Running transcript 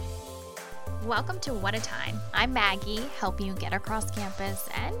Welcome to What a Time. I'm Maggie, helping you get across campus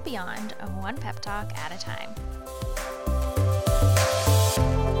and beyond, one pep talk at a time.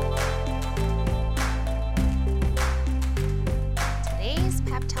 Today's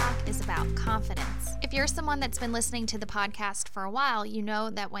pep talk is about confidence. If you're someone that's been listening to the podcast for a while, you know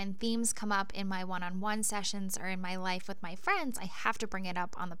that when themes come up in my one-on-one sessions or in my life with my friends, I have to bring it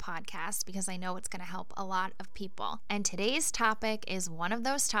up on the podcast because I know it's going to help a lot of people. And today's topic is one of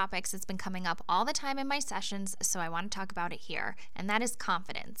those topics that's been coming up all the time in my sessions, so I want to talk about it here, and that is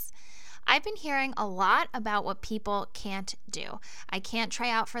confidence. I've been hearing a lot about what people can't do. I can't try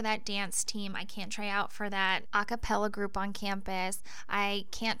out for that dance team. I can't try out for that a cappella group on campus. I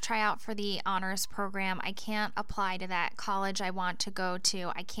can't try out for the honors program. I can't apply to that college I want to go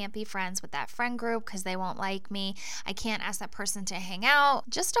to. I can't be friends with that friend group because they won't like me. I can't ask that person to hang out.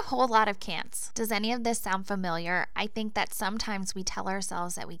 Just a whole lot of can'ts. Does any of this sound familiar? I think that sometimes we tell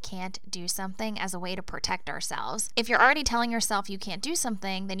ourselves that we can't do something as a way to protect ourselves. If you're already telling yourself you can't do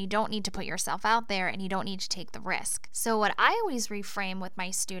something, then you don't need to put yourself out there and you don't need to take the risk. So what I always reframe with my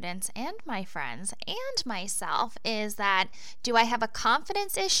students and my friends and myself is that, do I have a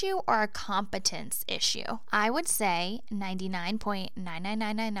confidence issue or a competence issue? I would say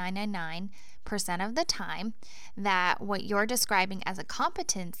 99.99999% of the time that what you're describing as a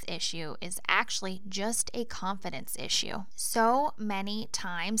competence issue is actually just a confidence issue. So many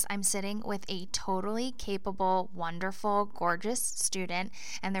times I'm sitting with a totally capable, wonderful, gorgeous student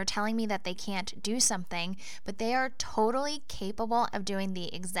and they're telling me that they can't do something, but they are totally capable of doing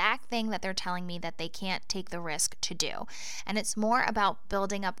the exact thing that they're telling me that they can't take the risk to do. And it's more about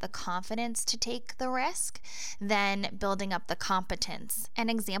building up the confidence to take the risk than building up the competence. An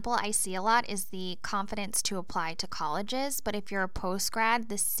example I see a lot is the confidence to apply to colleges, but if you're a post-grad,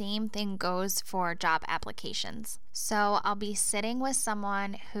 the same thing goes for job applications. So I'll be sitting with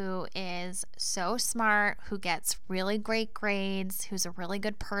someone who is so smart, who gets really great grades, who's a really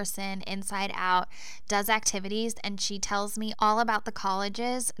good person inside out, does activities, and she tells me all about the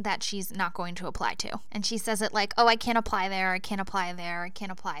colleges that she's not going to apply to. And she says it like, oh, I can't apply there, I can't apply there, I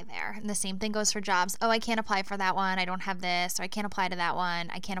can't apply there. And the same thing goes for jobs. Oh, I can't apply for that one, I don't have this, or I can't apply to that one,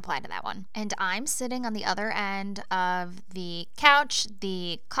 I can't apply to that one. And I'm sitting on the other end of the couch,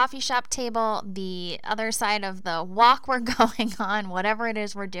 the coffee shop table, the other side of the walk we're going on, whatever it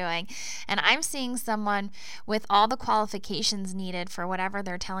is we're doing, and I'm seeing someone with all the qualifications needed for whatever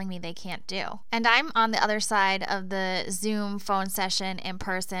they're telling me they can't do. And I'm on the other side of the Zoom phone session, in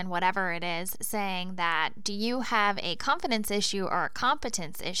person, whatever it is, saying that, do you have a confidence issue or a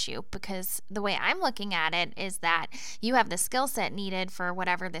competence issue? Because the way I'm looking at it is that you have the skill set needed for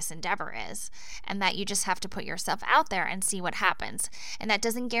whatever this endeavor is, and that you just have to put yourself out there and see what happens. And that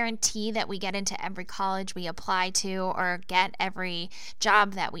doesn't guarantee that we get into every college we apply to or get every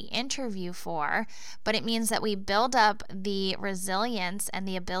job that we interview for, but it means that we build up the resilience and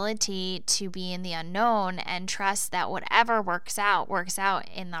the ability to be in the unknown and trust that whatever works out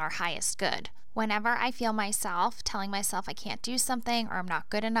in our highest good. Whenever I feel myself telling myself I can't do something or I'm not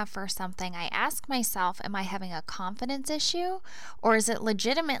good enough for something, I ask myself, am I having a confidence issue or is it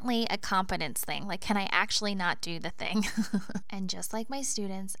legitimately a competence thing? Like, can I actually not do the thing? And just like my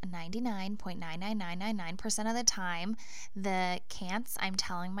students, 99.99999% of the time, the can'ts I'm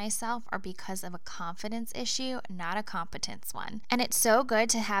telling myself are because of a confidence issue, not a competence one. And it's so good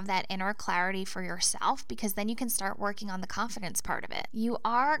to have that inner clarity for yourself because then you can start working on the confidence part of it. You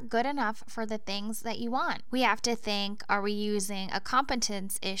are good enough for the things that you want. We have to think, are we using a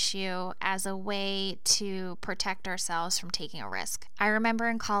competence issue as a way to protect ourselves from taking a risk? I remember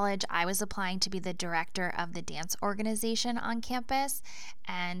in college, I was applying to be the director of the dance organization on campus,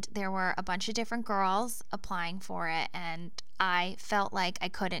 and there were a bunch of different girls applying for it, and I felt like I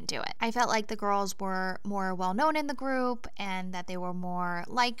couldn't do it. I felt like the girls were more well-known in the group and that they were more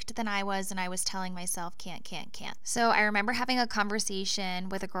liked than I was, and I was telling myself, can't. So I remember having a conversation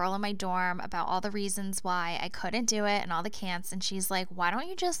with a girl in my dorm about all the reasons why I couldn't do it and all the can'ts, and she's like, why don't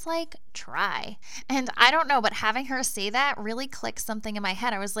you just try? And I don't know, but having her say that really clicked something in my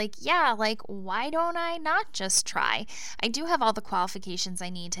head. I was like, yeah, why don't I not just try? I do have all the qualifications I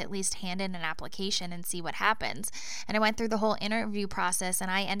need to at least hand in an application and see what happens. And I went through the whole interview process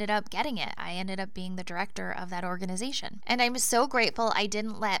and I ended up getting it. I ended up being the director of that organization. And I'm so grateful I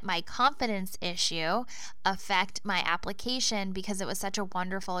didn't let my confidence issue affect my application because it was such a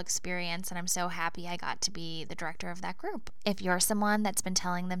wonderful experience and I'm so happy I got to be the director of that group. If you're someone that's been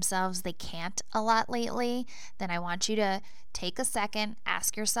telling themselves they can't a lot lately, then I want you to take a second,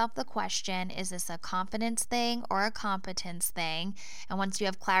 ask yourself the question, is this a confidence thing or a competence thing? And once you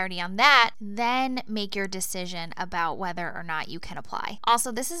have clarity on that, then make your decision about whether or not you can apply.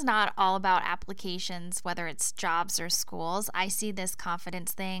 Also, this is not all about applications, whether it's jobs or schools. I see this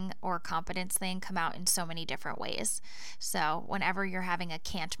confidence thing or competence thing come out in so many different ways. So whenever you're having a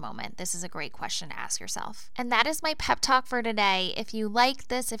can't moment, this is a great question to ask yourself. And that is my pep talk for today. If you liked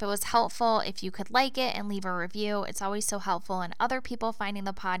this, if it was helpful, if you could like it and leave a review, it's always so helpful in other people finding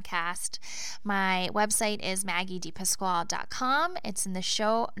the podcast. My website is maggiedepasquale.com. It's in the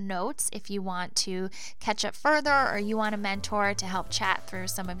show notes if you want to catch up further or you want a mentor to help chat through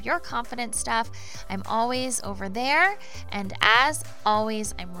some of your confidence stuff. I'm always over there, and as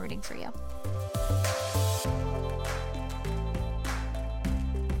always, I'm rooting for you.